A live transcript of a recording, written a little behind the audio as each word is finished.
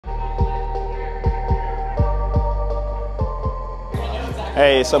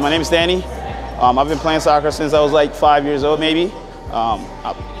Hey, so my name is Danny. I've been playing soccer since I was like 5 years old, maybe.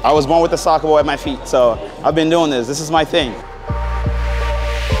 I was born with a soccer ball at my feet, so I've been doing this. This is my thing.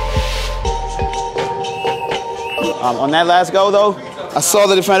 On that last goal, though, I saw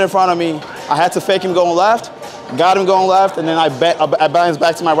the defender in front of me. I had to fake him going left, got him going left, and then I balanced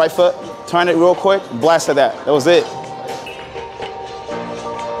back to my right foot, turned it real quick, blasted that. That was it.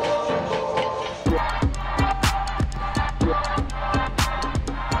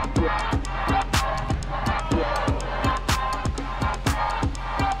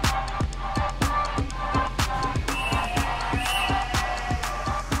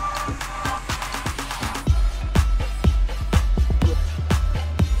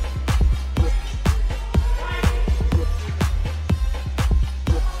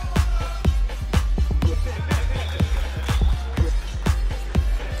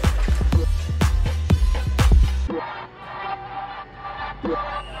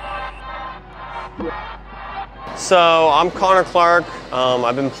 So I'm Connor Clark.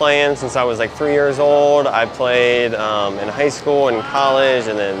 I've been playing since I was like 3 years old. I played in high school and college,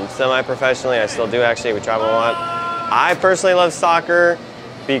 and then semi-professionally. I still do actually. We travel a lot. I personally love soccer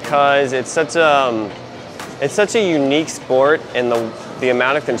because it's such a unique sport, and the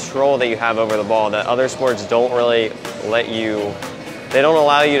amount of control that you have over the ball that other sports don't really let you. They don't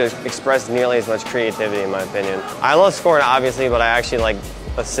allow you to express nearly as much creativity, in my opinion. I love scoring, obviously, but I actually like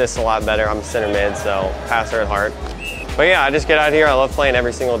assists a lot better. I'm a center mid, so passer at heart. But yeah, I just get out here. I love playing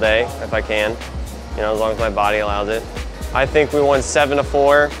every single day if I can, you know, as long as my body allows it. I think we won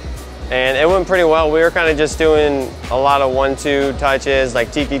 7-4, and it went pretty well. We were kind of just doing a lot of 1-2 touches,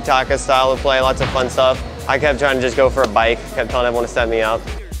 like tiki-taka style of play, lots of fun stuff. I kept trying to just go for a bike, kept telling everyone to set me up.